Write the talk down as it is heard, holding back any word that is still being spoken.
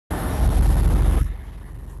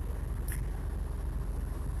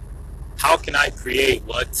How can I create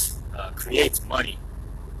what creates money?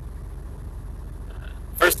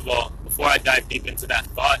 First of all, before I dive deep into that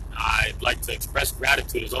thought, I'd like to express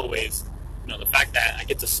gratitude as always. The fact that I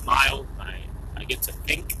get to smile, I get to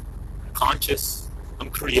think, I'm conscious,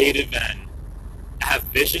 I'm creative, and I have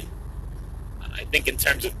vision. I think in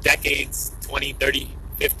terms of decades, 20, 30,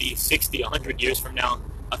 50, 60, 100 years from now,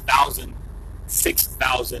 1,000,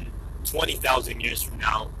 6,000, 20,000 years from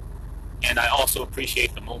now, and I also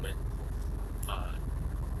appreciate the moment.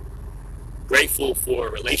 Grateful for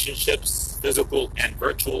relationships, physical and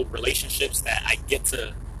virtual relationships that I get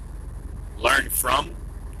to learn from,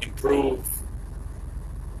 improve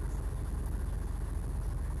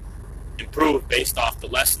based off the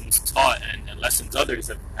lessons taught and lessons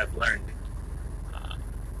others have learned,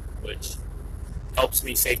 which helps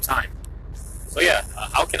me save time. So yeah,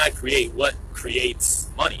 how can I create what creates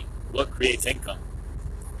money? What creates income?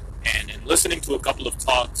 And in listening to a couple of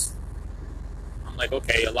talks, I'm like,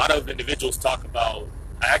 okay, a lot of individuals talk about,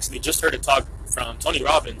 I actually just heard a talk from Tony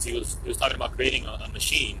Robbins. He was talking about creating a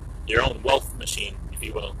machine, your own wealth machine, if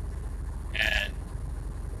you will. And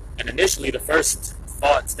initially the first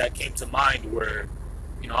thoughts that came to mind were,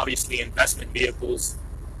 obviously investment vehicles.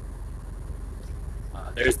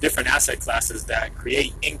 There's different asset classes that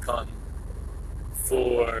create income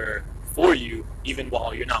for you even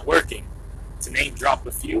while you're not working. To name drop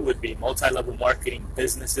a few would be multi-level marketing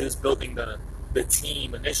businesses, building the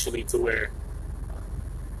team initially to where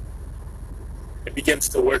it begins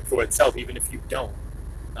to work for itself even if you don't.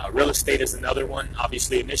 Real estate is another one.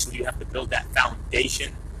 Obviously, initially you have to build that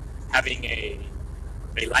foundation, having a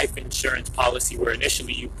life insurance policy where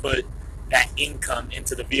initially you put that income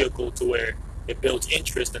into the vehicle to where it builds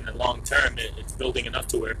interest, and then long term it's building enough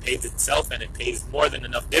to where it pays itself and it pays more than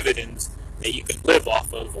enough dividends that you can live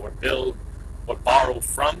off of or build or borrow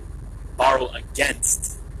from, borrow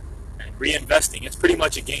against, and reinvesting. It's pretty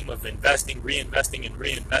much a game of investing, reinvesting, and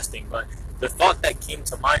reinvesting. But the thought that came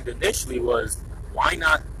to mind initially was, why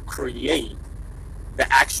not create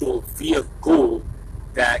the actual vehicle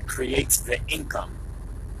that creates the income,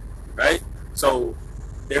 right? So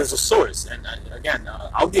there's a source, and again,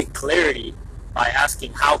 I'll get clarity by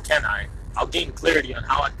asking how can I. I'll gain clarity on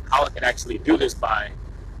how I could actually do this by,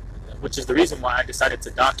 which is the reason why I decided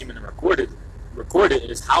to document and record it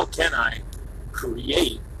is how can I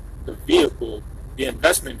create the vehicle, the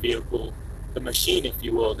investment vehicle, the machine, if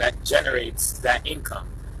you will, that generates that income,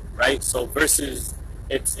 right? So versus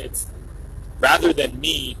it's rather than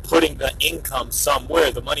me putting the income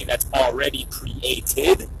somewhere, the money that's already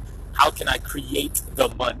created, how can I create the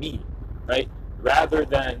money, right? Rather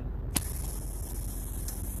than,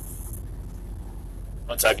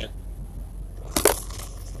 one second.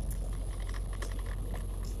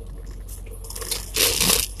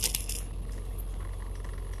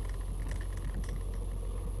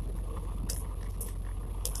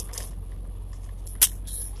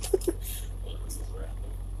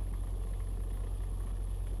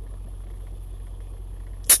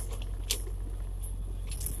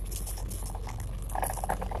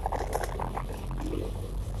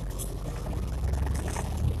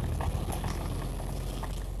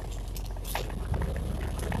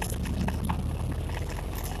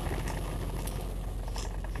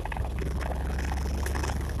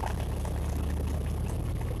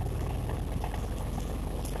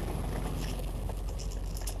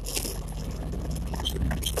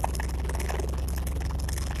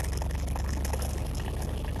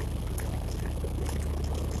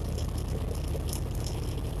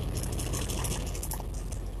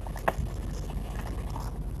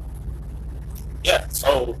 Yeah,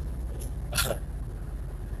 so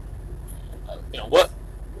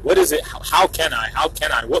what is it? How can I?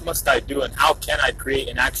 What must I do, and how can I create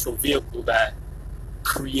an actual vehicle that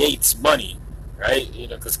creates money, right?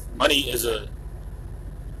 Because money it's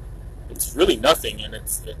really nothing, and I'm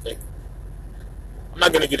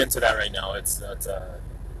not going to get into that right now.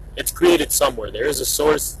 It's created somewhere. There is a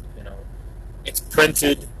source. It's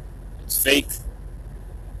printed. It's fake.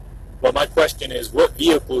 But my question is, what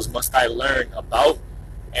vehicles must I learn about,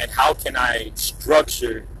 and how can I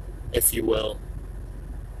structure, if you will,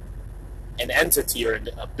 an entity or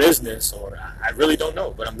a business, or I really don't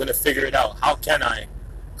know, but I'm going to figure it out. How can I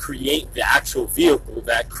create the actual vehicle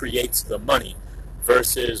that creates the money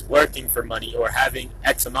versus working for money or having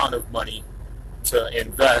X amount of money to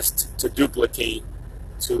invest, to duplicate,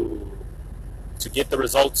 to get the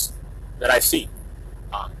results that I see?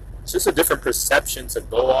 It's just a different perception to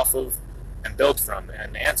go off of and build from.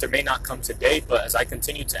 And the answer may not come today, but as I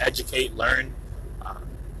continue to educate, learn,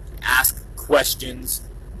 ask questions,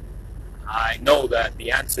 I know that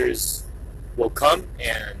the answers will come,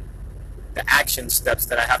 and the action steps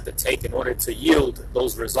that I have to take in order to yield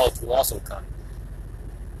those results will also come.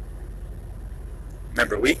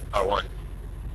 Remember, we are one.